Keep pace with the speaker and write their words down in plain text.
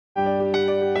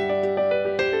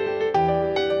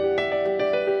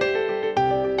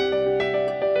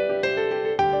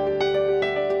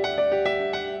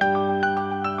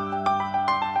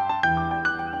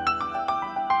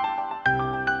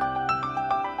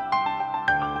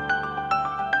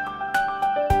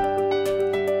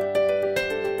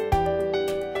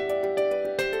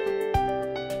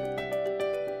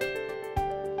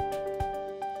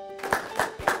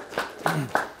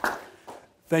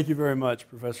Thank you very much,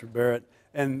 Professor Barrett.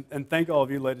 And thank all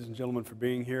of you, ladies and gentlemen, for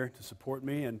being here to support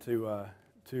me and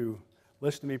to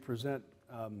listen to me present,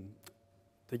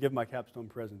 to give my capstone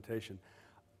presentation.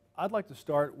 I'd like to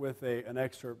start with an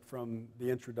excerpt from the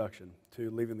introduction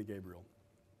to Leaving the Gabriel.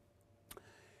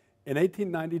 In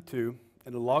 1892,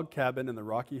 in a log cabin in the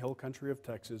Rocky Hill country of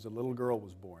Texas, a little girl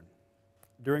was born.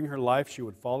 During her life, she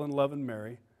would fall in love and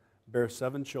marry, bear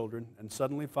 7 children, and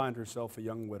suddenly find herself a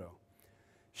young widow.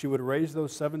 She would raise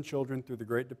those 7 children through the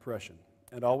Great Depression,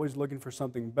 and always looking for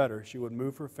something better, she would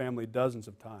move her family dozens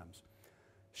of times.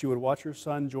 She would watch her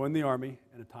son join the Army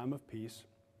in a time of peace,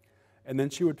 and then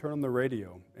she would turn on the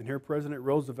radio and hear President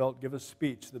Roosevelt give a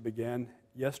speech that began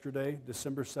yesterday,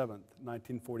 December 7th,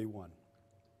 1941.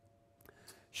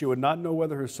 She would not know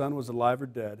whether her son was alive or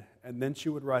dead, and then she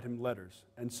would write him letters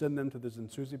and send them to the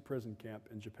Zensuzi prison camp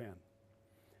in Japan.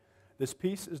 This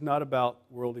piece is not about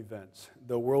world events,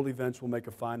 though world events will make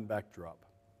a fine backdrop.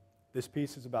 This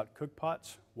piece is about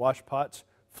cookpots, washpots,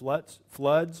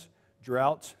 floods,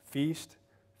 droughts, feast,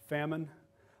 famine,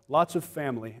 lots of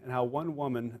family, and how one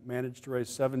woman managed to raise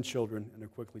 7 children in a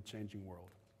quickly changing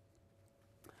world.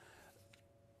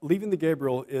 Leaving the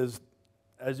Gabriel is,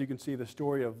 as you can see, the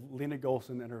story of Lena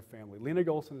Golson and her family. Lena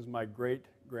Golson is my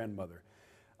great-grandmother.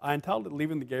 I entitled it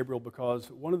Leaving the Gabriel because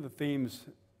one of the themes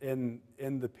in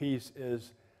the piece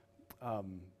is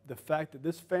the fact that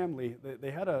this family,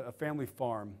 they had a family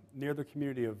farm near the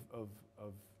community of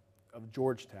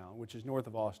Georgetown, which is north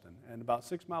of Austin. And about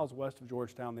 6 miles west of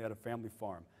Georgetown, they had a family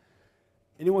farm.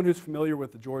 Anyone who's familiar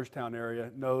with the Georgetown area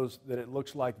knows that it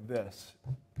looks like this.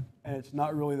 And it's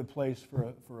not really the place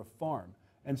for a farm.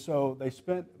 And so they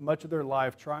spent much of their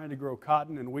life trying to grow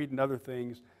cotton and wheat and other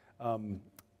things,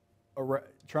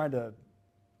 trying to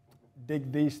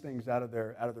dig these things out of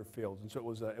their fields. And so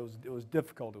it was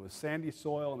difficult. It was sandy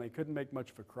soil, and they couldn't make much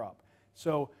of a crop.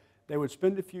 So they would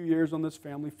spend a few years on this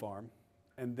family farm,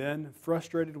 and then,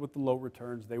 frustrated with the low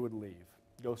returns, they would leave,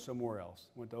 go somewhere else.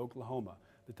 Went to Oklahoma,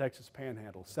 the Texas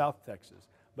Panhandle, South Texas.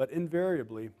 But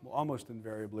invariably, well, almost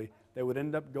invariably, they would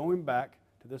end up going back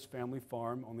to this family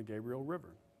farm on the Gabriel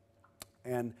River.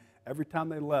 And every time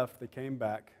they left, they came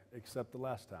back, except the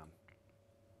last time.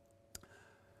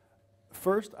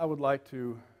 First, I would like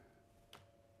to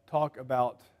talk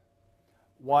about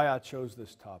why I chose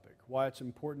this topic, why it's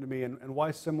important to me, and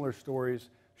why similar stories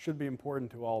should be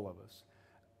important to all of us.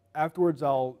 Afterwards,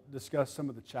 I'll discuss some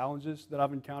of the challenges that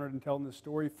I've encountered in telling this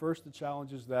story. First, the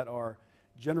challenges that are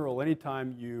general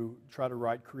anytime you try to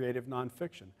write creative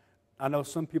nonfiction. I know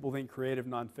some people think creative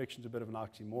nonfiction is a bit of an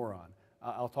oxymoron.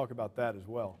 I'll talk about that as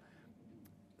well.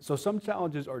 So some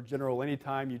challenges are general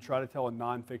anytime you try to tell a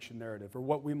nonfiction narrative, or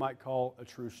what we might call a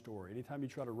true story, anytime you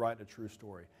try to write a true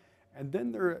story. And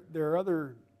then there are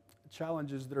other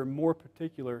challenges that are more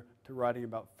particular to writing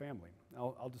about family.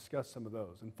 I'll discuss some of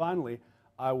those. And finally,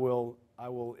 I will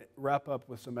wrap up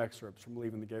with some excerpts from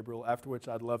Leaving the Gabriel, after which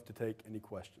I'd love to take any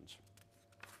questions.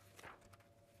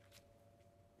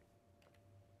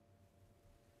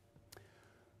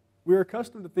 We're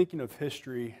accustomed to thinking of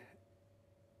history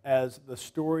as the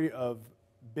story of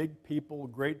big people,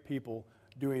 great people,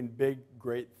 doing big,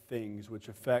 great things which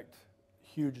affect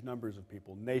huge numbers of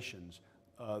people, nations,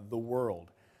 the world.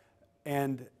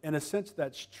 And in a sense,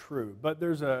 that's true. But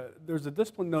there's a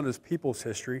discipline known as people's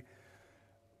history,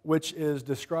 which is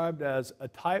described as a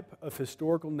type of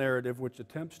historical narrative which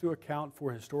attempts to account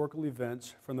for historical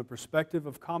events from the perspective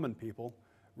of common people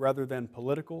rather than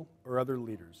political or other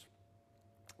leaders.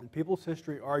 And people's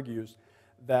history argues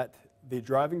that the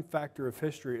driving factor of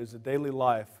history is the daily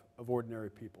life of ordinary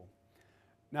people.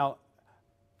 Now,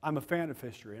 I'm a fan of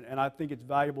history, and I think it's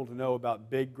valuable to know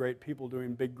about big, great people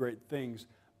doing big, great things,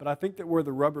 but I think that where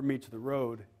the rubber meets the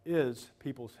road is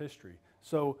people's history.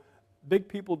 So big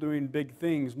people doing big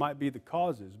things might be the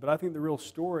causes, but I think the real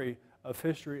story of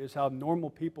history is how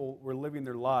normal people were living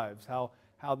their lives, how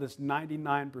this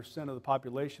 99% of the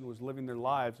population was living their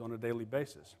lives on a daily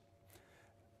basis.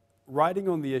 Writing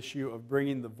on the issue of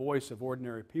bringing the voice of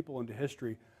ordinary people into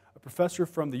history, a professor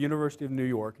from the University of New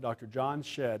York, Dr. John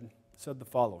Shedd, said the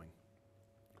following: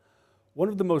 "One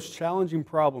of the most challenging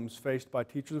problems faced by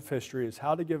teachers of history is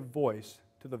how to give voice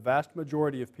to the vast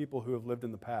majority of people who have lived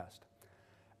in the past.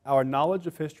 Our knowledge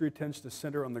of history tends to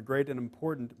center on the great and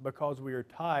important because we are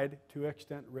tied to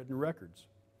extant written records,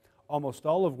 almost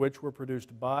all of which were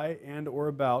produced by and or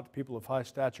about people of high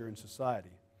stature in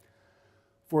society.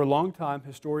 For a long time,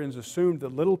 historians assumed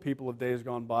that little people of days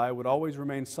gone by would always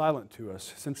remain silent to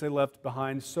us, since they left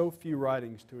behind so few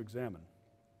writings to examine.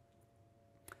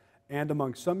 And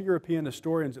among some European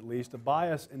historians at least, a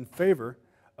bias in favor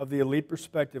of the elite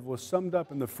perspective was summed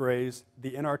up in the phrase,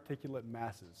 the inarticulate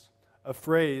masses. a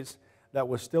phrase that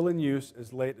was still in use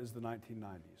as late as the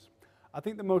 1990s. I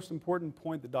think the most important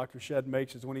point that Dr. Shedd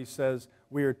makes is when he says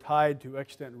we are tied to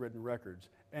extant written records.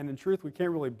 And in truth, we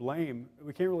can't really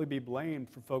be blamed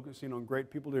for focusing on great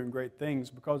people doing great things,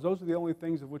 because those are the only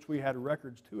things of which we had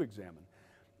records to examine.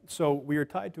 So we are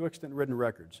tied to extant written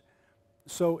records.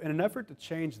 So in an effort to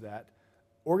change that,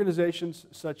 organizations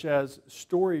such as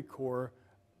StoryCorps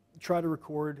try to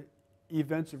record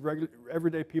events of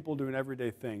everyday people doing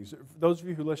everyday things. Those of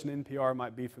you who listen to NPR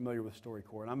might be familiar with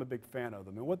StoryCorps, and I'm a big fan of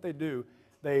them. And what they do,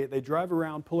 they drive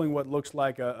around pulling what looks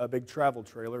like a big travel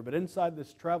trailer, but inside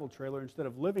this travel trailer, instead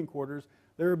of living quarters,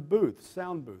 there are booths,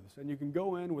 sound booths, and you can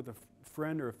go in with a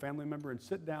friend or a family member and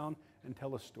sit down and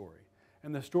tell a story.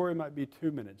 And the story might be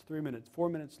 2 minutes, 3 minutes, 4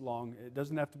 minutes long. It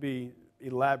doesn't have to be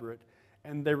elaborate.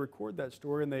 And they record that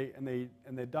story, and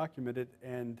they document it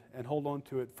and hold on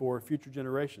to it for future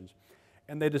generations.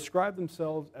 And they describe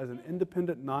themselves as an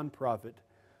independent nonprofit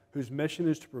whose mission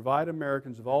is to provide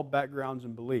Americans of all backgrounds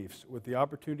and beliefs with the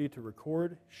opportunity to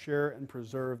record, share, and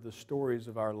preserve the stories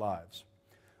of our lives.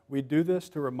 We do this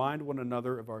to remind one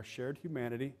another of our shared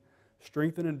humanity,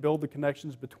 strengthen and build the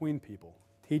connections between people,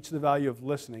 teach the value of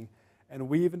listening, and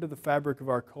weave into the fabric of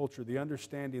our culture the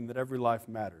understanding that every life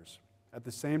matters. At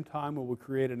the same time, we will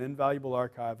create an invaluable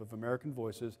archive of American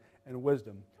voices and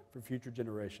wisdom for future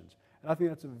generations. And I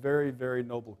think that's a very, very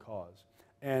noble cause.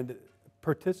 And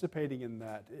participating in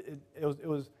that, it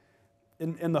was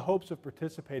in the hopes of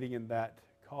participating in that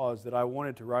cause that I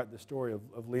wanted to write the story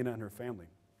of Lena and her family.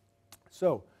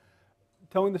 So,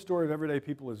 telling the story of everyday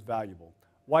people is valuable.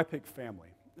 Why pick family?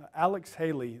 Alex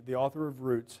Haley, the author of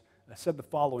Roots, said the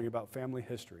following about family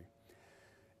history.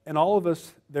 In all of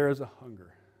us, there is a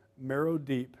hunger, marrow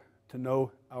deep, to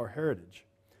know our heritage,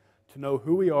 to know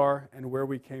who we are and where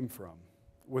we came from.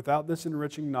 Without this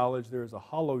enriching knowledge, there is a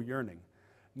hollow yearning.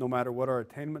 No matter what our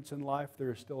attainments in life,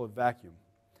 there is still a vacuum,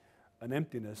 an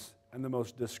emptiness, and the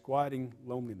most disquieting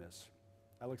loneliness.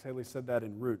 Alex Haley said that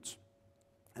in Roots.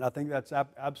 And I think that's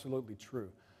absolutely true.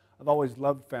 I've always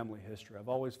loved family history. I've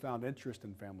always found interest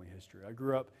in family history. I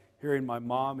grew up hearing my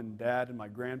mom and dad and my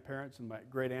grandparents and my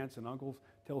great aunts and uncles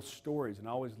tell stories, and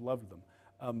I always loved them.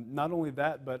 Not only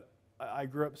that, but I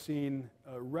grew up seeing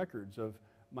records of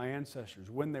my ancestors,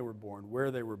 when they were born, where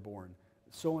they were born,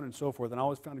 so on and so forth, and I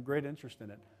always found a great interest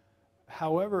in it.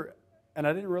 However, and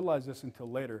I didn't realize this until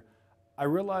later, I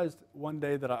realized one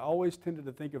day that I always tended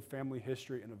to think of family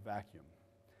history in a vacuum.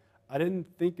 I didn't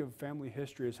think of family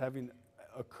history as having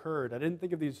occurred. I didn't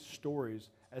think of these stories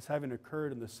as having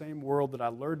occurred in the same world that I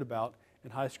learned about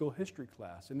in high school history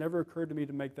class. It never occurred to me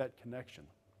to make that connection.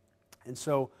 And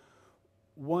so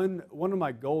one of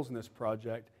my goals in this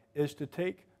project is to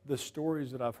take the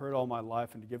stories that I've heard all my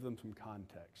life and to give them some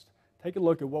context. Take a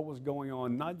look at what was going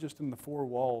on, not just in the four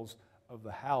walls of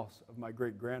the house of my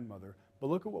great-grandmother, but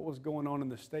look at what was going on in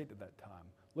the state at that time.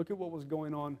 Look at what was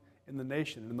going on in the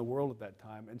nation and in the world at that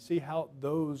time, and see how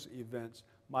those events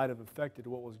might have affected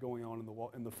what was going on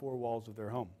in the four walls of their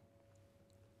home.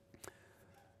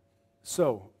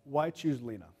 So, why choose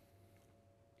Lena?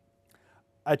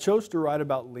 I chose to write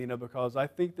about Lena because I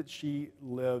think that she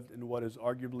lived in what is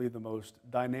arguably the most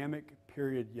dynamic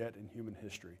period yet in human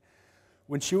history.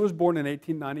 When she was born in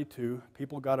 1892,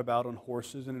 people got about on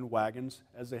horses and in wagons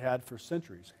as they had for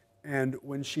centuries. And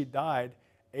when she died,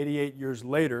 88 years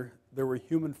later, there were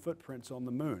human footprints on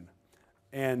the moon.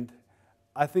 And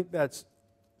I think that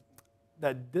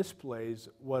displays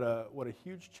what a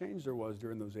huge change there was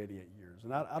during those 88 years.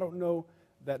 And I don't know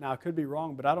that, now I could be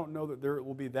wrong, but I don't know that there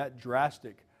will be that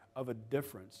drastic of a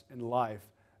difference in life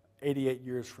 88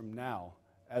 years from now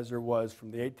as there was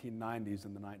from the 1890s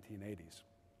and the 1980s.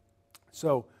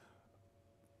 So,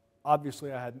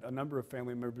 obviously I had a number of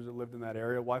family members that lived in that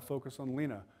area. Why focus on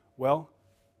Lena? Well,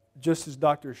 just as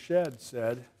Dr. Shedd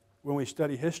said, when we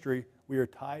study history, we are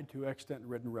tied to extant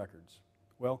written records.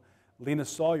 Well, Lena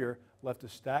Sawyer left a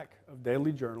stack of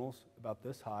daily journals about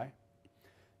this high.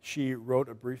 She wrote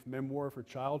a brief memoir of her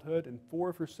childhood, and 4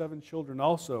 of her 7 children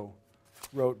also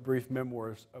wrote brief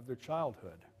memoirs of their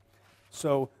childhood.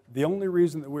 So the only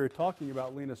reason that we're talking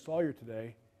about Lena Sawyer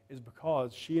today is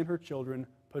because she and her children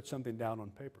put something down on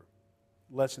paper.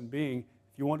 Lesson being,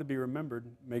 if you want to be remembered,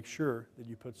 make sure that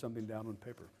you put something down on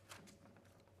paper.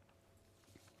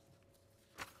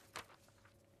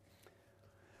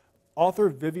 Author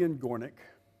Vivian Gornick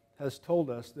has told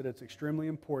us that it's extremely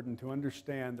important to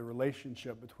understand the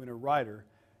relationship between a writer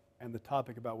and the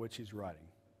topic about which he's writing.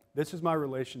 This is my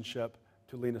relationship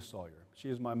to Lena Sawyer. She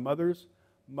is my mother's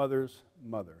mother's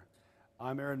mother.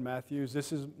 I'm Aaron Matthews.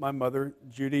 This is my mother,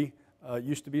 Judy,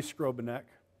 used to be Skrobenek.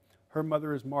 Her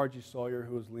mother is Margie Sawyer,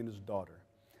 who is Lena's daughter.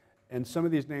 And some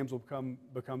of these names will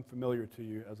become familiar to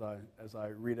you as I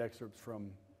read excerpts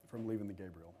from Leaving the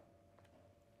Gabriel.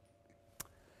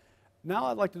 Now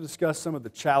I'd like to discuss some of the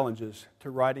challenges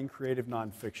to writing creative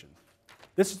nonfiction.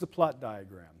 This is the plot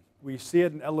diagram. We see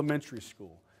it in elementary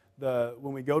school.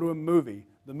 When we go to a movie,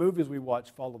 the movies we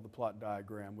watch follow the plot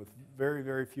diagram with very,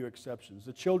 very few exceptions.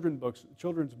 The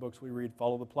children's books we read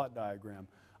follow the plot diagram.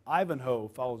 Ivanhoe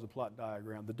follows the plot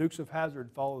diagram. The Dukes of Hazzard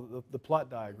follow the plot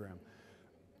diagram.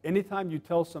 Anytime you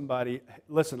tell somebody,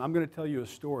 listen, I'm going to tell you a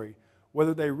story,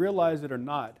 whether they realize it or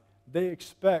not, they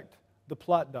expect the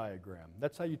plot diagram.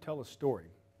 That's how you tell a story.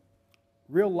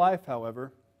 Real life,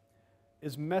 however,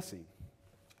 is messy.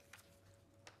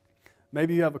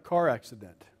 Maybe you have a car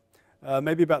accident.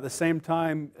 Maybe about the same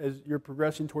time as you're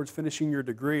progressing towards finishing your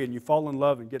degree and you fall in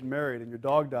love and get married and your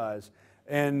dog dies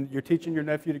and you're teaching your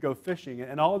nephew to go fishing.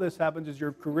 And all of this happens as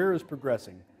your career is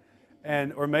progressing.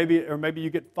 Or maybe you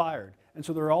get fired. And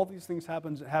so there are all these things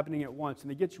happening at once,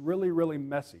 and it gets really, really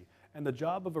messy. And the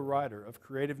job of a writer of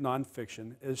creative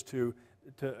nonfiction is to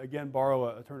again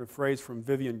borrow a turn of phrase from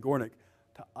Vivian Gornick,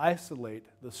 to isolate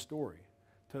the story,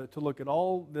 to look at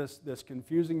all this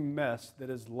confusing mess that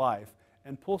is life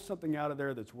and pull something out of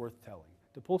there that's worth telling,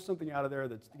 to pull something out of there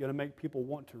that's going to make people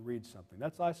want to read something.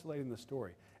 That's isolating the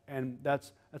story, and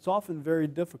that's often very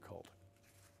difficult.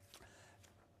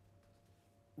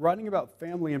 Writing about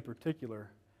family in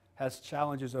particular has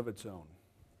challenges of its own.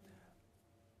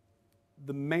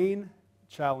 The main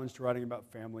challenge to writing about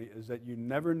family is that you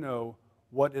never know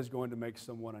what is going to make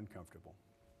someone uncomfortable.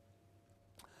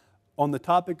 On the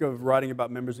topic of writing about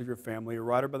members of your family, a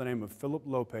writer by the name of Philip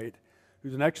Lopate,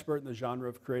 who's an expert in the genre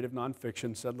of creative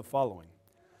nonfiction, said the following: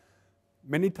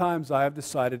 "Many times I have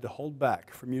decided to hold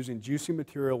back from using juicy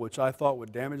material which I thought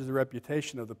would damage the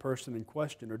reputation of the person in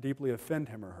question or deeply offend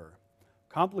him or her.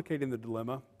 Complicating the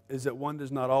dilemma is that one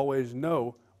does not always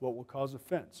know what will cause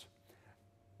offense."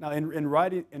 Now, in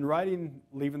writing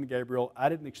Leaving the Gabriel, I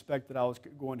didn't expect that I was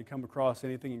going to come across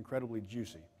anything incredibly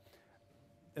juicy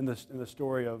in the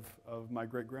story of my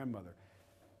great-grandmother.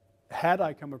 Had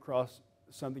I come across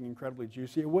something incredibly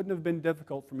juicy, it wouldn't have been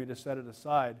difficult for me to set it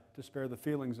aside to spare the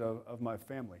feelings of my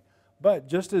family. But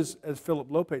just as Philip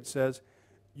Lopate says,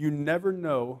 you never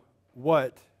know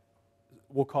what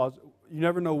will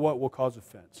cause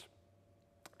offense.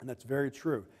 And that's very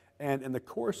true. And in the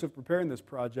course of preparing this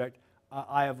project,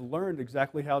 I have learned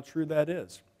exactly how true that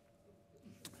is.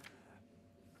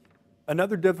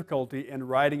 Another difficulty in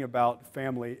writing about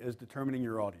family is determining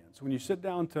your audience. When you sit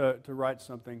down to write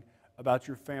something about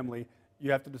your family, you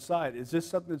have to decide, is this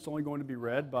something that's only going to be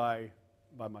read by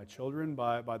my children,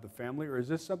 by the family, or is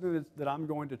this something that I'm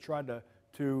going to try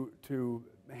to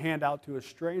hand out to a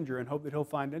stranger and hope that he'll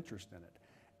find interest in it?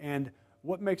 And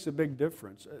what makes a big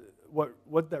difference,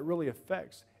 what that really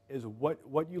affects, is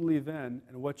what you leave in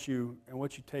and what you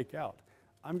take out.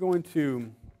 I'm going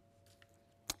to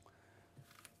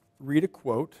read a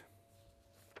quote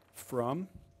from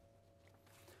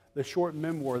the short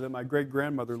memoir that my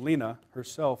great-grandmother, Lena,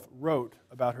 herself wrote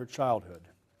about her childhood.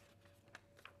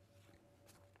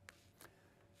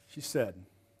 She said,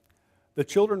 "The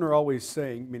children are always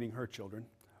saying," meaning her children,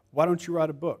 "why don't you write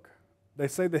a book? They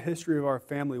say the history of our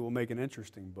family will make an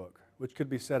interesting book, which could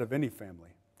be said of any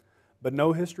family. But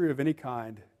no history of any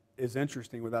kind is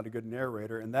interesting without a good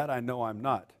narrator, and that I know I'm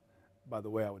not." By the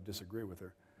way, I would disagree with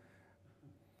her.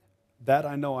 That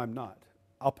I know I'm not.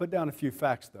 I'll put down a few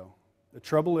facts, though. The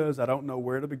trouble is I don't know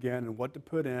where to begin and what to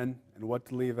put in and what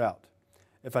to leave out.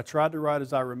 If I tried to write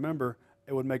as I remember,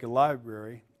 it would make a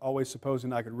library, always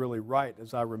supposing I could really write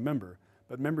as I remember.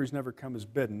 But memories never come as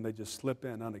bidden. They just slip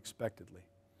in unexpectedly.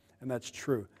 And that's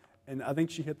true. And I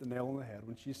think she hit the nail on the head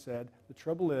when she said, the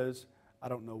trouble is I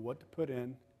don't know what to put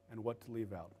in and what to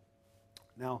leave out.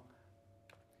 Now,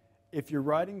 if you're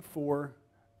writing for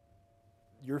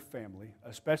your family,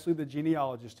 especially the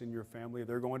genealogist in your family,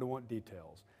 they're going to want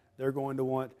details. They're going to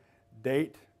want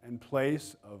date and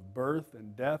place of birth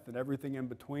and death and everything in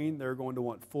between. They're going to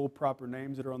want full proper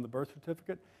names that are on the birth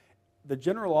certificate. The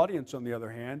general audience, on the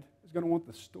other hand, is going to want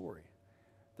the story.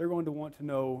 They're going to want to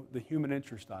know the human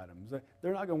interest items.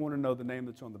 They're not going to want to know the name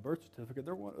that's on the birth certificate.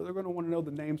 They're going to want to know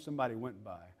the name somebody went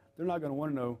by. They're not going to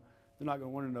want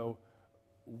to know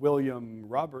William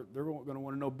Robert. They're going to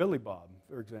want to know Billy Bob,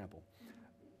 for example.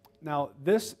 Now,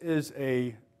 this is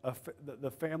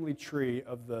the family tree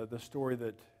of the story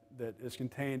that is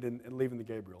contained in Leaving the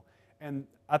Gabriel. And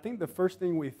I think the first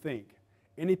thing we think,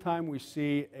 anytime we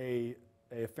see a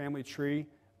family tree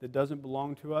that doesn't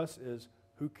belong to us, is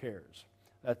who cares?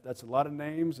 That's a lot of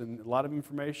names and a lot of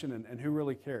information, and who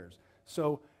really cares?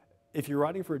 So if you're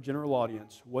writing for a general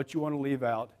audience, what you want to leave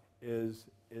out is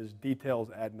is details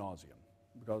ad nauseum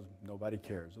because nobody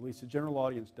cares. At least the general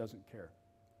audience doesn't care.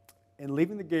 In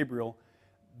Leaving the Gabriel,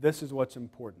 this is what's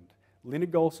important. Lena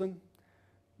Golson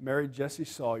married Jesse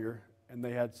Sawyer, and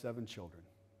they had 7 children.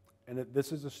 And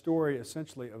this is a story,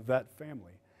 essentially, of that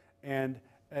family. And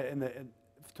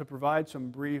to provide some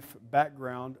brief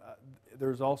background,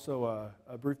 there's also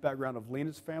a brief background of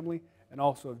Lena's family and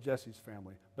also of Jesse's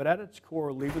family. But at its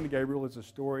core, Leaving the Gabriel is a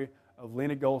story of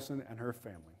Lena Golson and her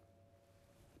family.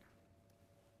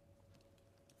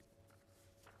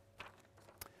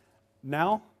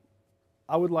 Now,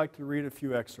 I would like to read a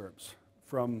few excerpts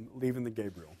from Leaving the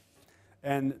Gabriel.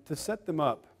 And to set them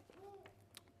up,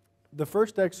 the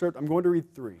first excerpt, I'm going to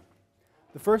read 3.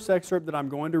 The first excerpt that I'm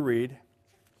going to read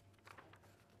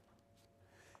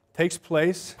takes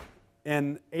place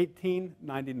in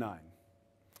 1899.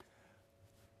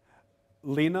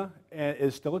 Lena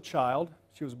is still a child.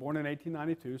 She was born in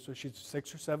 1892, so she's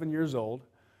 6 or 7 years old.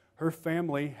 Her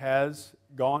family has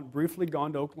briefly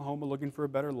gone to Oklahoma looking for a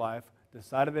better life,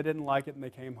 decided they didn't like it, and they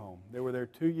came home. They were there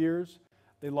 2 years.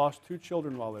 They lost 2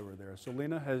 children while they were there. So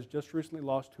Lena has just recently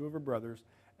lost 2 of her brothers,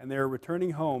 and they are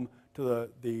returning home to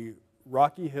the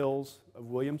rocky hills of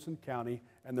Williamson County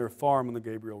and their farm on the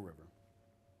Gabriel River.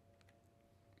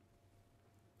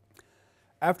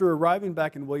 After arriving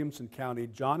back in Williamson County,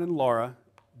 John and Laura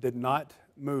did not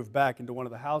move back into one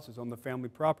of the houses on the family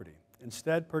property,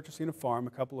 instead purchasing a farm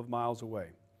a couple of miles away.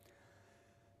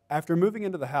 After moving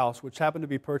into the house, which happened to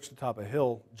be perched atop a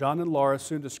hill, John and Laura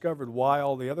soon discovered why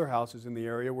all the other houses in the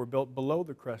area were built below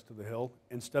the crest of the hill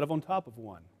instead of on top of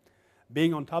one.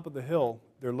 Being on top of the hill,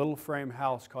 their little frame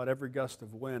house caught every gust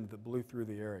of wind that blew through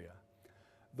the area.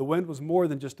 The wind was more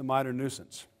than just a minor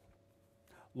nuisance.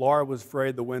 Laura was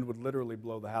afraid the wind would literally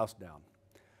blow the house down.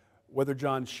 Whether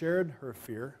John shared her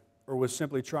fear or was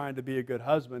simply trying to be a good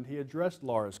husband, he addressed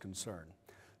Laura's concern.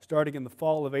 Starting in the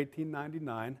fall of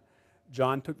 1899,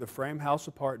 John took the frame house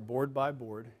apart board by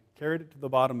board, carried it to the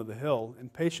bottom of the hill,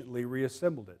 and patiently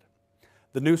reassembled it.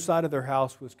 The new side of their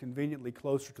house was conveniently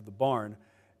closer to the barn,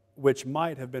 which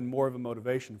might have been more of a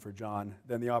motivation for John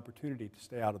than the opportunity to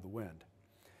stay out of the wind.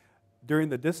 During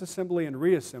the disassembly and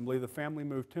reassembly, the family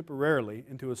moved temporarily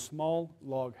into a small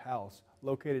log house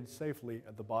located safely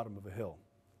at the bottom of a hill.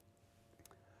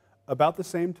 About the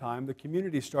same time, the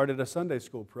community started a Sunday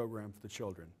school program for the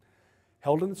children,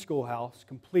 held in the schoolhouse,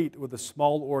 complete with a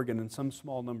small organ and some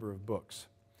small number of books.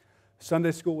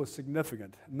 Sunday school was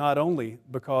significant, not only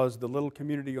because the little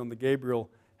community on the Gabriel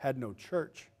had no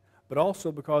church, but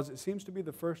also because it seems to be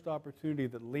the first opportunity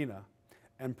that Lena,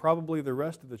 and probably the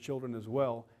rest of the children as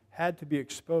well, had to be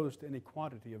exposed to any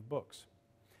quantity of books.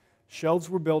 Shelves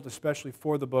were built especially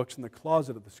for the books in the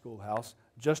closet of the schoolhouse,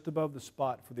 just above the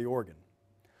spot for the organ.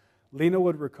 Lena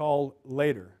would recall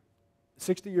later,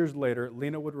 60 years later,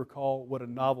 Lena would recall what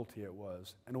a novelty it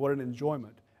was and what an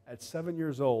enjoyment at 7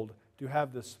 years old to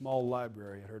have this small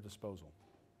library at her disposal.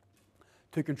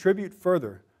 To contribute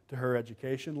further to her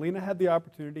education, Lena had the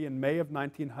opportunity in May of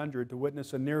 1900 to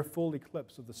witness a near full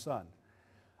eclipse of the sun.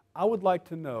 I would like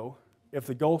to know if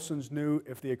the Golsons knew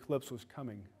if the eclipse was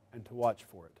coming and to watch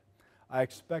for it. I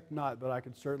expect not, but I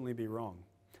could certainly be wrong.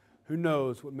 Who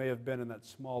knows what may have been in that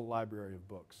small library of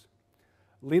books.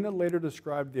 Lena later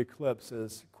described the eclipse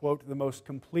as, quote, the most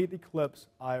complete eclipse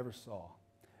I ever saw.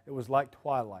 It was like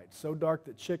twilight, so dark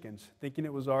that chickens, thinking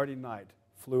it was already night,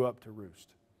 flew up to roost.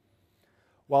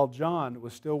 While John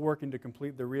was still working to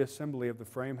complete the reassembly of the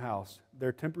frame house,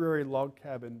 their temporary log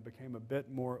cabin became a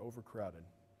bit more overcrowded.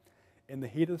 In the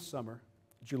heat of summer,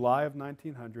 July of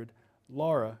 1900,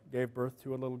 Laura gave birth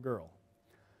to a little girl.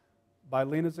 By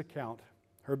Lena's account,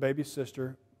 her baby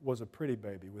sister was a pretty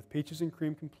baby with peaches and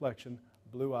cream complexion,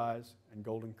 blue eyes, and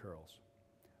golden curls.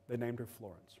 They named her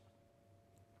Florence.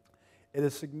 It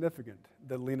is significant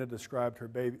that Lena described her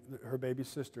baby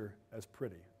sister as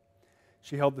pretty.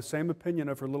 She held the same opinion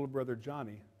of her little brother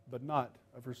Johnny, but not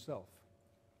of herself.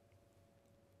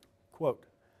 Quote,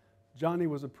 Johnny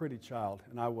was a pretty child,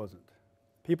 and I wasn't.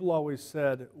 People always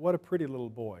said, what a pretty little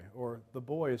boy, or the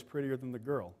boy is prettier than the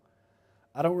girl.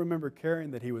 I don't remember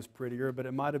caring that he was prettier, but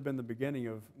it might have been the beginning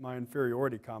of my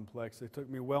inferiority complex that took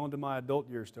me well into my adult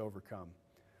years to overcome.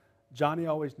 Johnny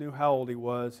always knew how old he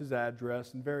was, his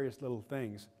address, and various little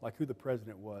things, like who the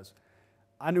president was.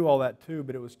 I knew all that too,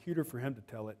 but it was cuter for him to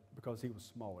tell it because he was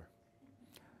smaller.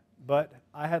 But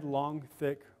I had long,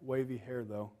 thick, wavy hair,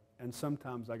 though, and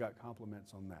sometimes I got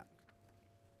compliments on that.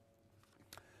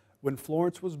 When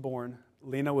Florence was born,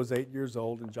 Lena was 8 years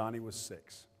old and Johnny was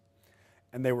 6,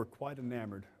 and they were quite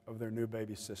enamored of their new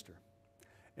baby sister.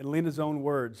 In Lena's own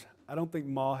words, I don't think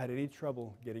Ma had any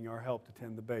trouble getting our help to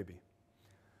tend the baby.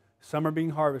 Summer being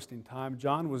harvesting time,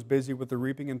 John was busy with the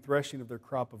reaping and threshing of their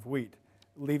crop of wheat,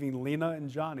 leaving Lena and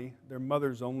Johnny, their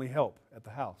mother's only help, at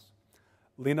the house.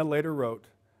 Lena later wrote,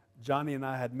 "Johnny and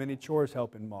I had many chores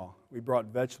helping Ma. We brought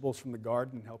vegetables from the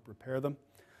garden and helped prepare them.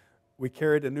 We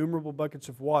carried innumerable buckets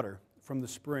of water from the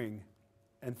spring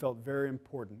and felt very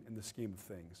important in the scheme of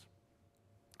things."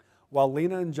 While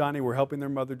Lena and Johnny were helping their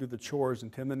mother do the chores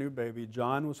and tend the new baby,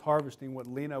 John was harvesting what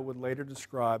Lena would later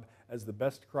describe as the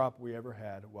best crop we ever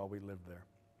had while we lived there.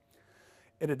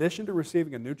 In addition to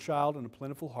receiving a new child and a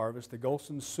plentiful harvest, the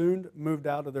Golsons soon moved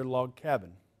out of their log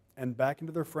cabin and back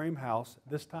into their frame house,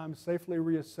 this time safely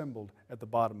reassembled at the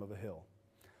bottom of a hill.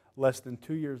 Less than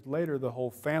 2 years later, the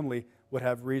whole family would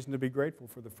have reason to be grateful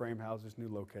for the frame house's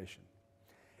new location.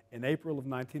 In April of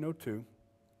 1902,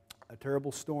 a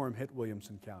terrible storm hit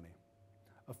Williamson County.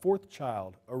 A fourth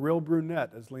child, a real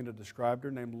brunette as Lena described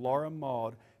her, named Laura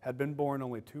Maud, had been born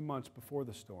only 2 months before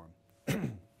the storm.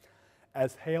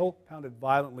 As hail pounded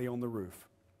violently on the roof,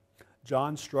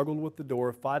 John struggled with the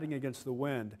door, fighting against the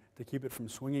wind to keep it from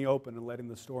swinging open and letting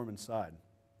the storm inside.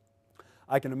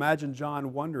 I can imagine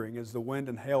John wondering as the wind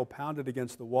and hail pounded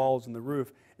against the walls and the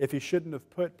roof if he shouldn't have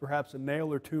put perhaps a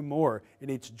nail or two more in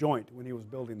each joint when he was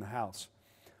building the house.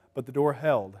 But the door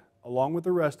held, along with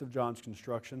the rest of John's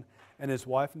construction, and his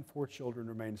wife and 4 children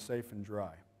remained safe and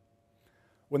dry.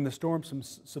 When the storm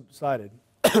subsided,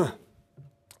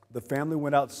 the family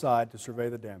went outside to survey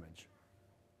the damage.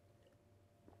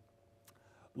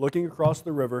 Looking across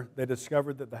the river, they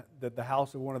discovered that the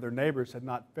house of one of their neighbors had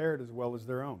not fared as well as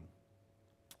their own.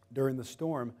 During the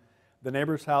storm, the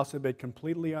neighbor's house had been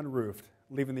completely unroofed,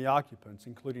 leaving the occupants,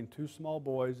 including 2 small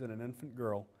boys and an infant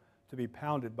girl, to be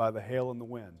pounded by the hail and the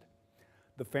wind.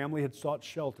 The family had sought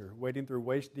shelter, wading through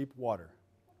waist-deep water.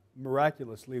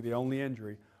 Miraculously, the only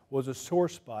injury was a sore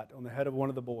spot on the head of one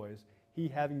of the boys, he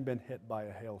having been hit by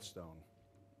a hailstone.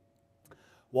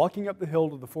 Walking up the hill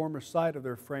to the former site of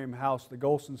their frame house, the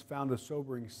Golsons found a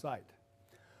sobering sight.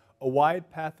 A wide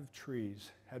path of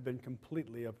trees had been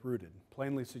completely uprooted,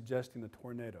 plainly suggesting a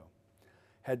tornado.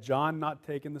 Had John not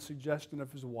taken the suggestion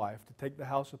of his wife to take the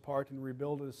house apart and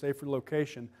rebuild at a safer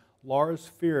location, Laura's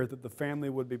fear that the family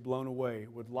would be blown away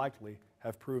would likely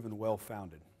have proven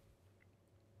well-founded.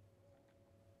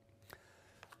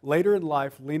 Later in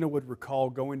life, Lena would recall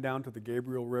going down to the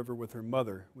Gabriel River with her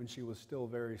mother when she was still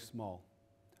very small.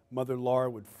 Mother Laura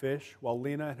would fish, while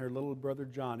Lena and her little brother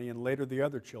Johnny, and later the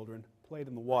other children, played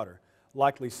in the water,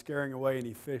 likely scaring away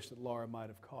any fish that Laura might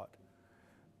have caught.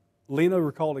 Lena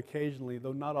recalled occasionally,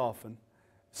 though not often,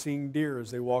 seeing deer as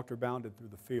they walked or bounded through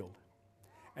the field.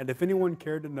 And if anyone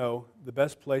cared to know the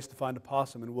best place to find a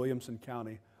possum in Williamson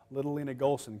County, little Lena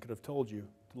Golson could have told you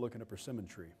to look in a persimmon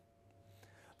tree.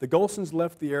 The Golsons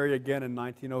left the area again in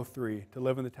 1903 to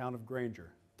live in the town of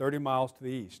Granger, 30 miles to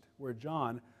the east, where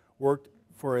John worked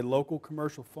for a local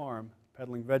commercial farm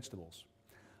peddling vegetables.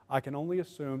 I can only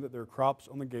assume that their crops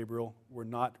on the Gabriel were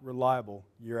not reliable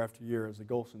year after year as the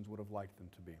Golsons would have liked them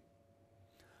to be.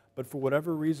 But for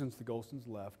whatever reasons the Golsons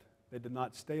left, they did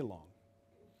not stay long.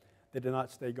 They did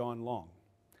not stay gone long.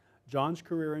 John's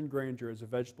career in Granger as a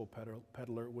vegetable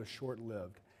peddler was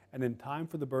short-lived, and in time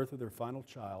for the birth of their final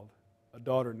child, a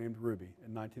daughter named Ruby,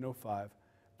 in 1905,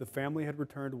 the family had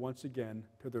returned once again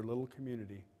to their little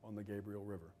community on the Gabriel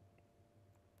River.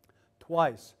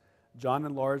 Twice, John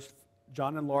and Laura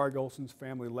Golson's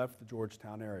family left the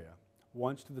Georgetown area,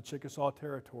 once to the Chickasaw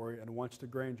Territory and once to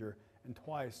Granger, and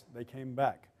twice they came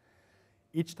back.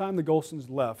 Each time the Golsons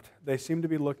left, they seemed to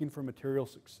be looking for material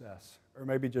success, or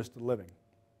maybe just a living.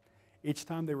 Each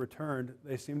time they returned,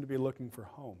 they seemed to be looking for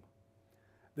home.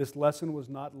 This lesson was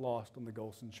not lost on the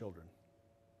Golson children,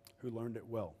 who learned it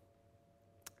well.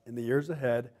 In the years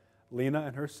ahead, Lena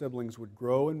and her siblings would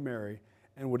grow and marry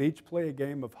and would each play a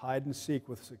game of hide and seek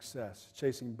with success,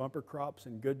 chasing bumper crops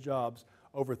and good jobs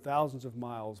over thousands of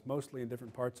miles, mostly in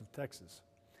different parts of Texas.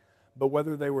 But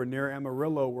whether they were near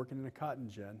Amarillo working in a cotton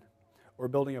gin or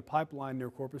building a pipeline near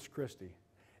Corpus Christi,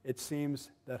 it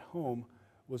seems that home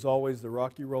was always the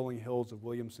rocky rolling hills of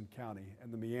Williamson County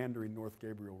and the meandering North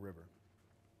Gabriel River.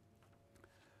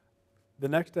 The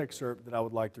next excerpt that I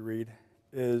would like to read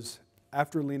is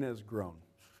after Lena is grown.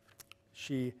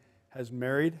 She has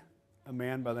married a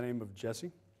man by the name of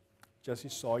Jesse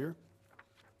Sawyer.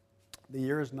 The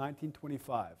year is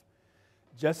 1925.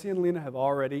 Jesse and Lena have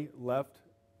already left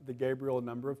the Gabriel a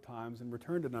number of times and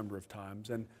returned a number of times.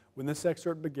 And when this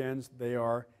excerpt begins, they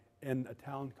are in a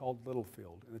town called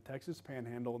Littlefield, in the Texas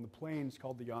Panhandle, in the plains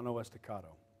called the Llano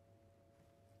Estacado.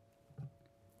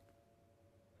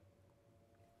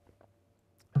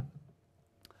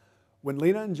 When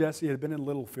Lena and Jesse had been in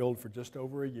Littlefield for just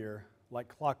over a year, like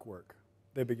clockwork,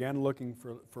 they began looking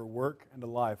for work and a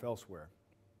life elsewhere.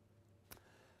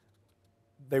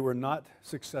 They were not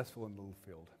successful in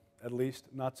Littlefield, at least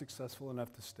not successful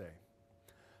enough to stay.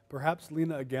 Perhaps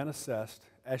Lena again assessed,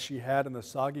 as she had in the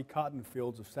soggy cotton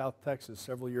fields of South Texas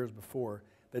several years before,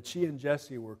 that she and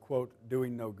Jesse were, quote,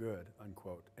 doing no good,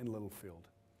 unquote, in Littlefield.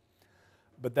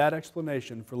 But that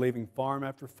explanation for leaving farm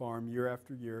after farm year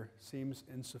after year seems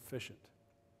insufficient.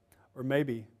 Or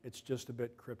maybe it's just a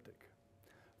bit cryptic.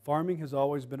 Farming has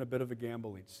always been a bit of a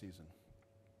gamble each season.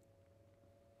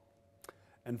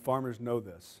 And farmers know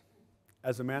this.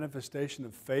 As a manifestation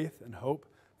of faith and hope,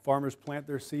 farmers plant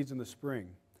their seeds in the spring.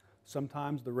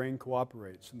 Sometimes the rain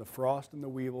cooperates, and the frost and the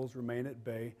weevils remain at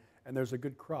bay, and there's a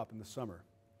good crop in the summer.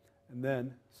 And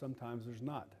then, sometimes there's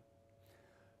not.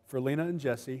 For Lena and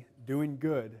Jesse, doing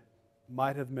good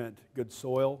might have meant good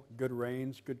soil, good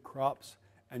rains, good crops,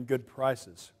 and good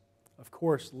prices. Of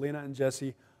course, Lena and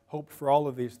Jesse hoped for all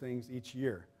of these things each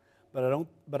year, but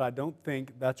I don't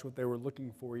think that's what they were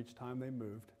looking for each time they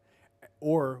moved,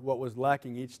 or what was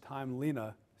lacking each time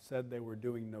Lena said they were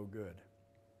doing no good.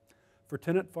 For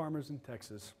tenant farmers in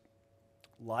Texas,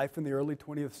 life in the early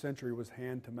 20th century was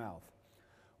hand to mouth.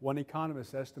 One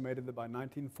economist estimated that by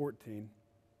 1914,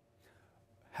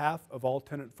 half of all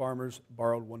tenant farmers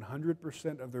borrowed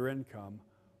 100% of their income,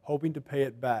 hoping to pay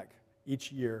it back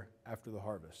each year after the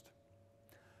harvest.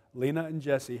 Lena and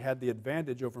Jesse had the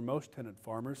advantage over most tenant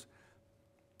farmers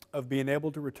of being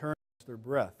able to return their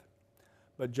breath.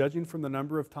 But judging from the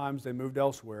number of times they moved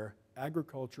elsewhere,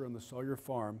 agriculture on the Sawyer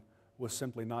farm was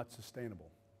simply not sustainable.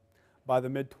 By the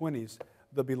mid-20s,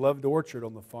 the beloved orchard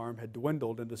on the farm had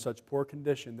dwindled into such poor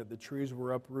condition that the trees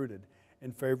were uprooted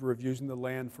in favor of using the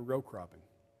land for row cropping.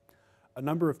 A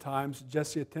number of times,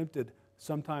 Jesse attempted,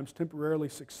 sometimes temporarily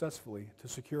successfully, to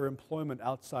secure employment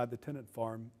outside of tenant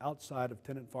farm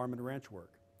and ranch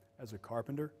work, as a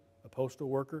carpenter, a postal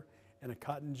worker, in a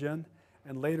cotton gin,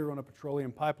 and later on a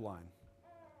petroleum pipeline.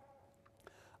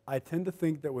 I tend to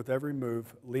think that with every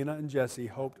move, Lena and Jesse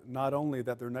hoped not only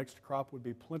that their next crop would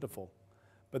be plentiful,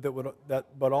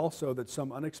 but also that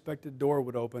some unexpected door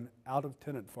would open out of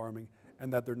tenant farming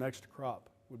and that their next crop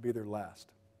would be their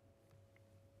last.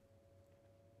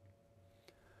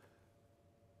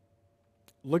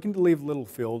 Looking to leave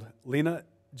Littlefield,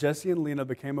 Jesse and Lena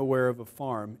became aware of a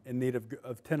farm in need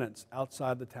of tenants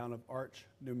outside the town of Arch,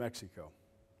 New Mexico.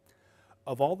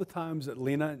 Of all the times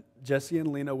that Jesse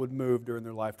and Lena would move during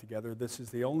their life together, this is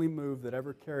the only move that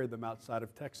ever carried them outside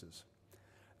of Texas.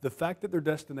 The fact that their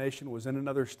destination was in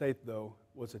another state, though,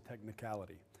 was a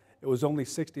technicality. It was only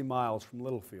 60 miles from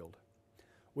Littlefield.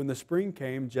 When the spring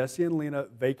came, Jesse and Lena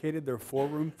vacated their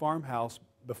 4-room farmhouse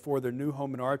before their new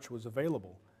home in Arch was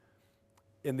available.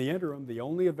 In the interim, the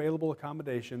only available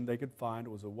accommodation they could find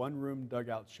was a 1-room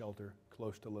dugout shelter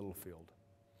close to Littlefield.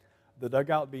 The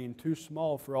dugout being too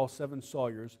small for all 7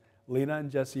 Sawyers, Lena and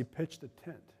Jesse pitched a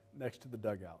tent next to the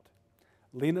dugout.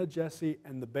 Lena, Jesse,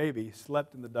 and the baby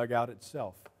slept in the dugout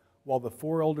itself, while the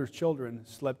 4 older children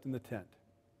slept in the tent.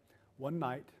 One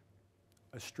night,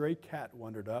 a stray cat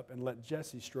wandered up and let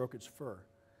Jesse stroke its fur.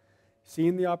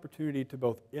 Seeing the opportunity to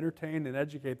both entertain and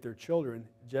educate their children,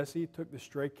 Jesse took the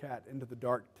stray cat into the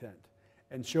dark tent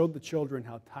and showed the children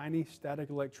how tiny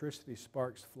static electricity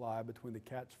sparks fly between the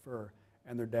cat's fur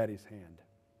and their daddy's hand.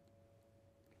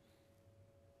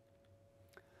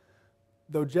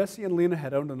 Though Jesse and Lena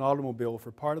had owned an automobile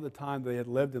for part of the time they had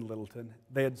lived in Littleton,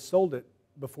 they had sold it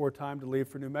before time to leave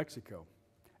for New Mexico.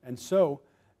 And so,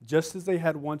 just as they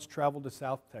had once traveled to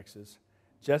South Texas,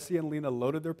 Jesse and Lena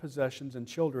loaded their possessions and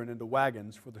children into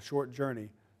wagons for the short journey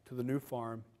to the new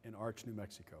farm in Arch, New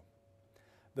Mexico.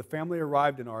 The family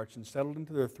arrived in Arch and settled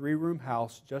into their 3-room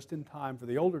house just in time for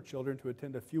the older children to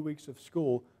attend a few weeks of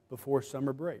school before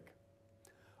summer break.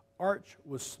 Arch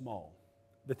was small.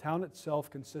 The town itself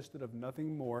consisted of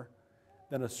nothing more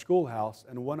than a schoolhouse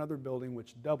and one other building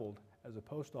which doubled as a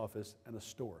post office and a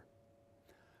store.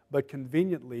 But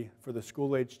conveniently for the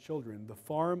school-aged children, the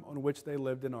farm on which they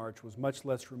lived in Arch was much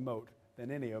less remote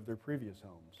than any of their previous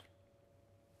homes.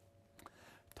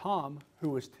 Tom, who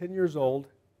was 10 years old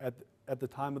at the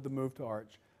time of the move to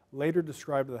Arch, later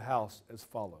described the house as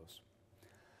follows.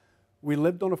 We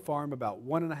lived on a farm about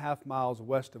 1.5 miles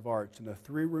west of Arch in a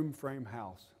 3-room frame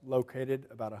house located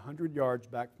about 100 yards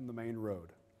back from the main road,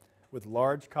 with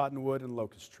large cottonwood and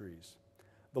locust trees.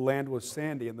 The land was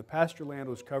sandy, and the pasture land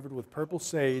was covered with purple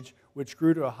sage, which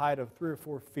grew to a height of 3 or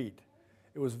 4 feet.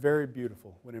 It was very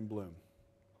beautiful when in bloom.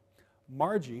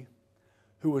 Margie,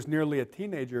 who was nearly a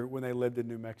teenager when they lived in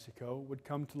New Mexico, would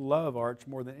come to love Arch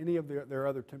more than any of their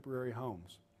other temporary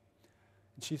homes.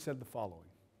 And she said the following: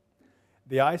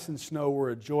 "The ice and snow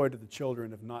were a joy to the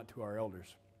children, if not to our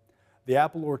elders. The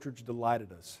apple orchards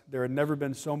delighted us. There had never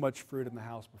been so much fruit in the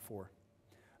house before.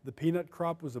 The peanut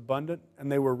crop was abundant,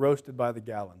 and they were roasted by the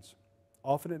gallons.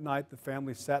 Often at night, the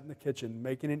family sat in the kitchen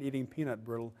making and eating peanut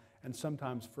brittle, and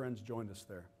sometimes friends joined us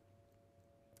there.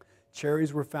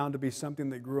 Cherries were found to be something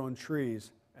that grew on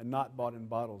trees and not bought in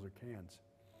bottles or cans.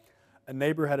 A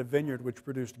neighbor had a vineyard which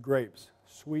produced grapes,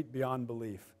 sweet beyond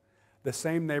belief. The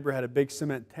same neighbor had a big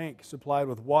cement tank supplied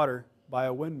with water by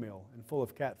a windmill and full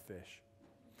of catfish.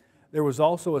 There was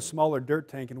also a smaller dirt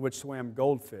tank in which swam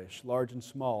goldfish, large and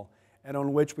small, and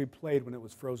on which we played when it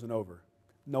was frozen over.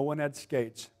 No one had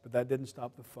skates, but that didn't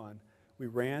stop the fun. We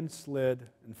ran, slid,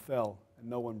 and fell, and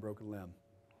no one broke a limb.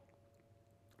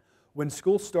 When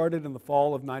school started in the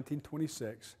fall of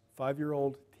 1926,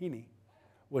 5-year-old Teeny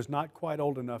was not quite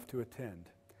old enough to attend.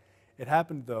 It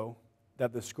happened, though,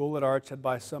 that the school at Arch had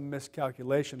by some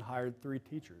miscalculation hired 3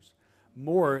 teachers,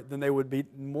 more than would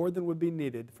be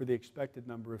needed for the expected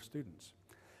number of students.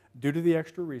 Due to the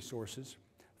extra resources,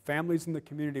 families in the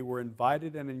community were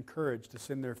invited and encouraged to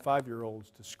send their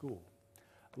 5-year-olds to school.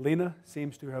 Lena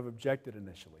seems to have objected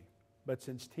initially, but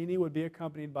since Teeny would be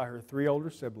accompanied by her 3 older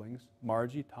siblings,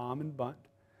 Margie, Tom, and Bunt,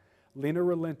 Lena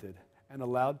relented and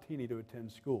allowed Teeny to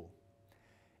attend school.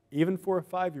 Even for a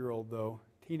 5-year-old, though,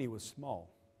 Teeny was small.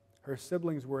 Her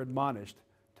siblings were admonished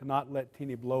to not let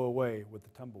Teeny blow away with the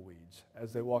tumbleweeds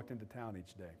as they walked into town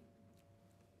each day.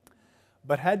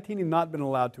 But had Teeny not been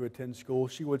allowed to attend school,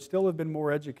 she would still have been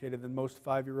more educated than most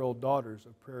 5-year-old daughters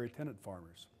of prairie tenant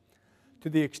farmers. To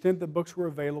the extent that books were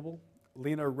available,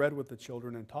 Lena read with the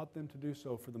children and taught them to do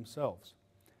so for themselves.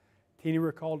 Teeny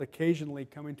recalled occasionally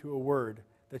coming to a word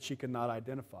that she could not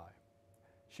identify.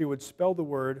 She would spell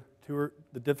the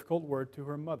difficult word to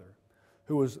her mother,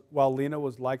 while Lena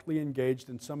was likely engaged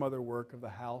in some other work of the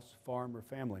house, farm, or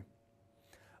family.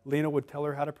 Lena would tell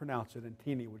her how to pronounce it, and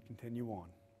Teeny would continue on.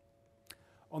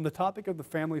 On the topic of the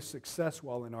family's success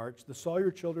while in Arch, the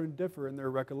Sawyer children differ in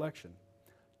their recollection.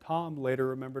 Tom later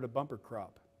remembered a bumper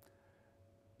crop,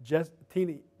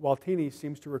 while Teeny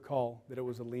seems to recall that it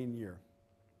was a lean year.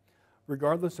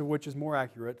 Regardless of which is more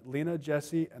accurate, Lena,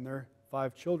 Jesse, and their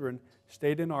 5 children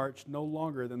stayed in Arch no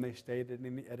longer than they stayed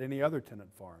at any other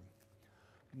tenant farm.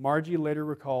 Margie later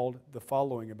recalled the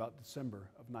following about December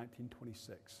of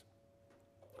 1926.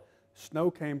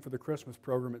 Snow came for the Christmas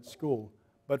program at school,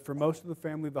 but for most of the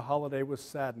family the holiday was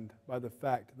saddened by the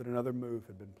fact that another move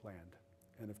had been planned.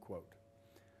 End of quote.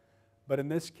 But in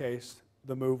this case,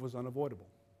 the move was unavoidable.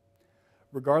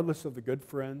 Regardless of the good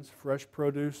friends, fresh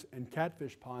produce, and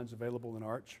catfish ponds available in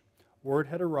Arch, word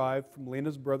had arrived from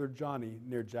Lena's brother Johnny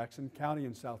near Jackson County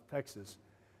in South Texas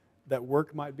that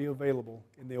work might be available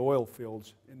in the oil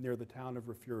fields near the town of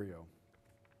Refugio.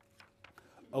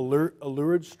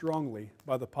 Allured strongly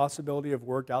by the possibility of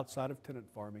work outside of tenant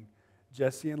farming,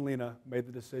 Jesse and Lena made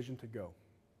the decision to go.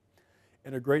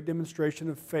 In a great demonstration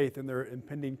of faith in their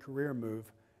impending career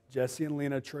move, Jesse and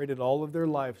Lena traded all of their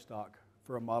livestock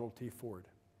for a Model T Ford.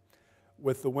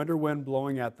 With the winter wind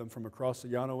blowing at them from across the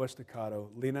Llano Estacado,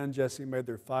 Lena and Jesse made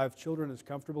their 5 children as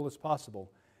comfortable as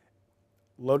possible,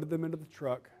 loaded them into the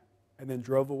truck, and then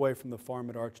drove away from the farm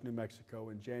at Arch, New Mexico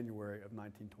in January of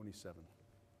 1927.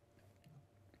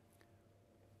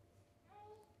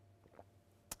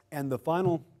 And the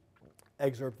final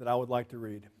excerpt that I would like to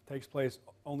read takes place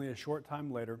only a short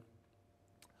time later,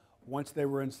 once they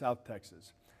were in South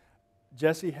Texas.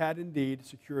 Jesse had indeed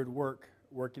secured work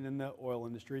working in the oil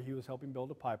industry. He was helping build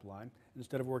a pipeline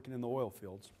instead of working in the oil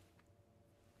fields.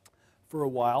 For a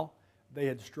while, they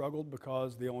had struggled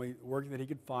because the only work that he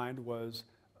could find was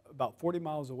about 40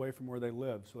 miles away from where they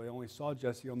lived, so they only saw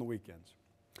Jesse on the weekends.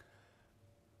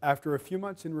 After a few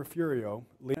months in Refugio,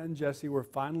 Lena and Jesse were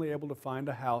finally able to find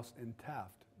a house in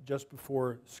Taft just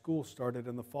before school started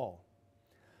in the fall.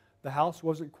 The house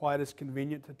wasn't quite as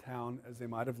convenient to town as they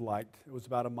might have liked. It was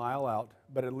about a mile out,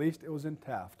 but at least it was in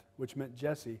Taft, which meant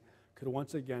Jesse could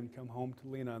once again come home to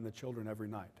Lena and the children every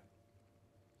night,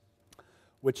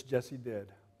 which Jesse did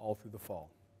all through the fall.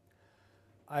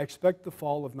 I expect the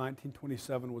fall of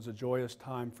 1927 was a joyous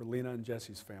time for Lena and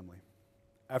Jesse's family.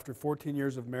 After 14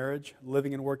 years of marriage,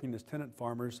 living and working as tenant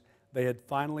farmers, they had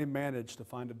finally managed to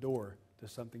find a door to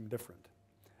something different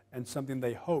and something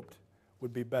they hoped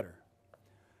would be better.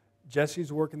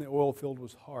 Jesse's work in the oil field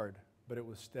was hard, but it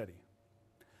was steady.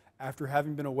 After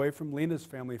having been away from Lena's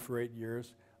family for 8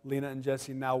 years, Lena and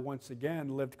Jesse now once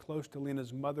again lived close to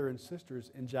Lena's mother and sisters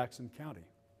in Jackson County,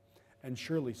 and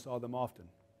Shirley saw them often.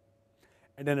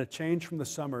 And in a change from the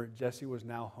summer, Jesse was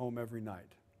now home every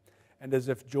night. And as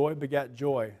if joy begat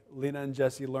joy, Lena and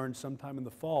Jesse learned sometime in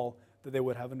the fall that they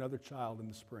would have another child in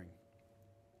the spring.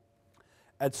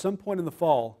 At some point in the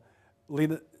fall,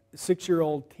 Lena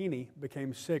 6-year-old Teeny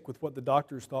became sick with what the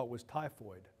doctors thought was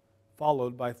typhoid,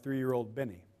 followed by 3-year-old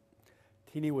Benny.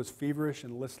 Teeny was feverish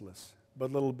and listless,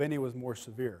 but little Benny was more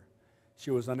severe. She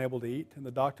was unable to eat, and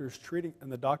the doctor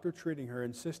treating her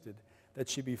insisted that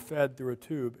she be fed through a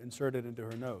tube inserted into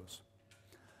her nose.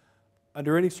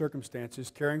 Under any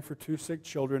circumstances, caring for 2 sick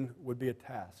children would be a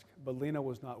task, but Lena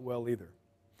was not well either.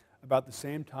 About the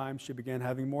same time, she began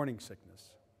having morning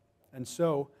sickness. And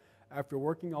so, after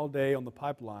working all day on the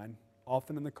pipeline,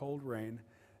 often in the cold rain,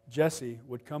 Jesse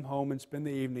would come home and spend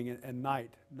the evening and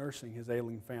night nursing his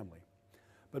ailing family.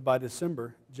 But by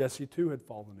December, Jesse too had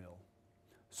fallen ill,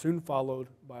 soon followed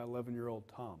by 11-year-old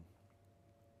Tom.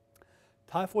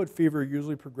 Typhoid fever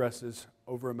usually progresses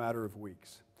over a matter of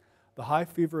weeks. The high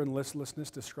fever and listlessness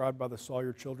described by the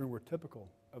Sawyer children were typical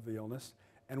of the illness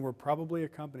and were probably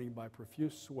accompanied by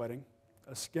profuse sweating,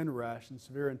 a skin rash, and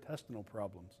severe intestinal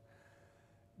problems.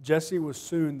 Jesse was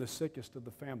soon the sickest of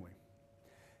the family.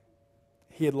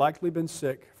 He had likely been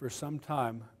sick for some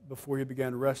time before he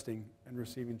began resting and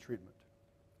receiving treatment.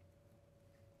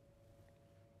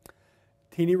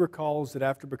 Teeny recalls that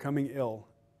after becoming ill,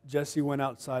 Jesse went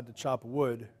outside to chop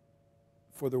wood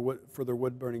for their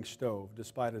wood-burning stove,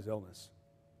 despite his illness.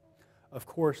 Of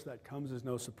course, that comes as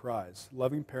no surprise.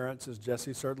 Loving parents, as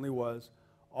Jesse certainly was,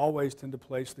 always tend to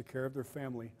place the care of their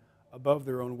family above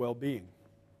their own well-being.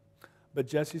 But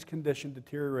Jesse's condition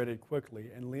deteriorated quickly,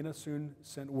 and Lena soon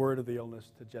sent word of the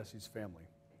illness to Jesse's family.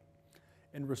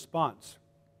 In response,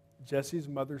 Jesse's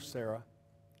mother, Sarah,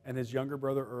 and his younger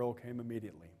brother, Earl, came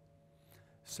immediately.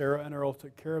 Sarah and Earl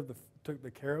took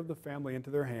the care of the family into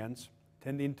their hands,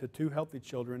 tending to 2 healthy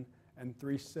children and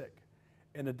 3 sick,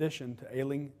 in addition to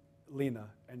ailing Lena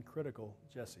and critical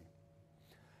Jesse.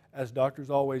 As doctors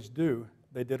always do,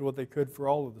 they did what they could for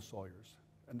all of the Sawyers,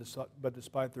 but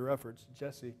despite their efforts,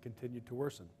 Jesse continued to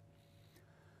worsen.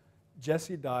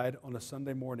 Jesse died on a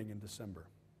Sunday morning in December.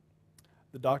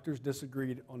 The doctors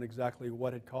disagreed on exactly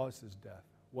what had caused his death.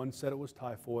 One said it was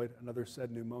typhoid, another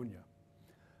said pneumonia.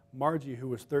 Margie, who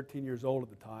was 13 years old at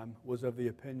the time, was of the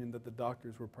opinion that the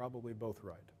doctors were probably both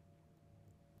right.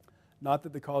 Not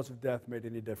that the cause of death made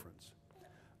any difference.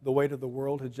 The weight of the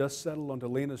world had just settled onto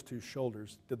Lena's 2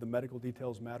 shoulders. Did the medical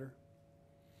details matter?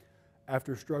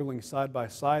 After struggling side by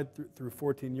side through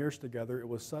 14 years together, it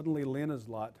was suddenly Lena's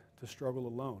lot to struggle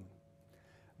alone.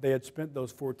 They had spent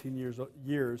those 14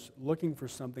 years looking for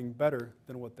something better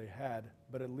than what they had,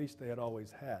 but at least they had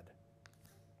always had.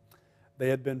 They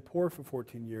had been poor for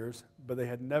 14 years, but they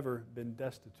had never been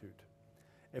destitute.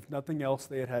 If nothing else,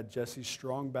 they had had Jesse's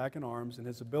strong back and arms and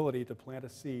his ability to plant a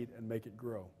seed and make it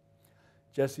grow.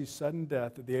 Jesse's sudden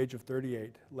death at the age of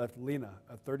 38 left Lena,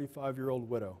 a 35-year-old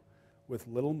widow, with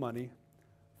little money,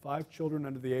 5 children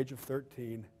under the age of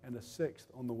 13, and a 6th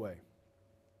on the way.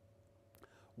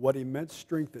 What immense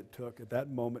strength it took at that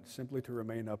moment simply to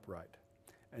remain upright.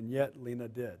 And yet Lena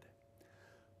did.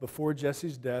 Before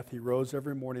Jesse's death, he rose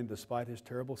every morning despite his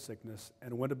terrible sickness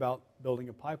and went about building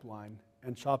a pipeline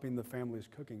and chopping the family's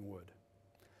cooking wood.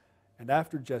 And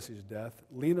after Jesse's death,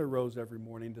 Lena rose every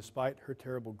morning despite her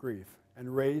terrible grief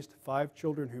and raised 5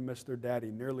 children who missed their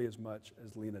daddy nearly as much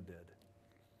as Lena did.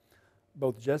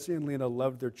 Both Jesse and Lena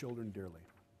loved their children dearly,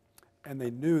 and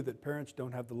they knew that parents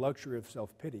don't have the luxury of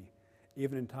self-pity,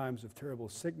 even in times of terrible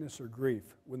sickness or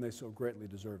grief when they so greatly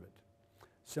deserve it,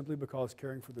 simply because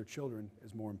caring for their children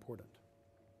is more important.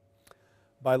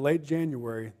 By late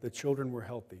January, the children were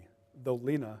healthy, though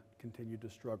Lena continued to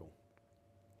struggle.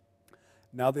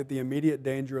 Now that the immediate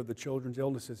danger of the children's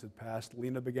illnesses had passed,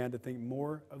 Lena began to think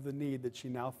more of the need that she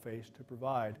now faced to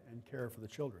provide and care for the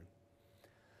children.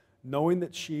 Knowing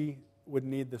that she would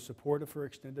need the support of her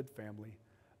extended family,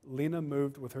 Lena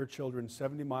moved with her children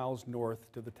 70 miles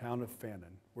north to the town of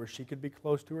Fannin, where she could be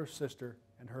close to her sister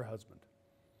and her husband.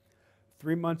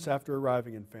 3 months after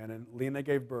arriving in Fannin, Lena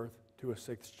gave birth to a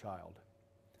 6th child.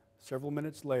 Several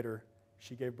minutes later,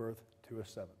 she gave birth to a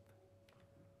 7th.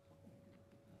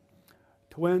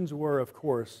 Twins were, of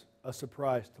course, a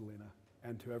surprise to Lena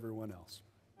and to everyone else.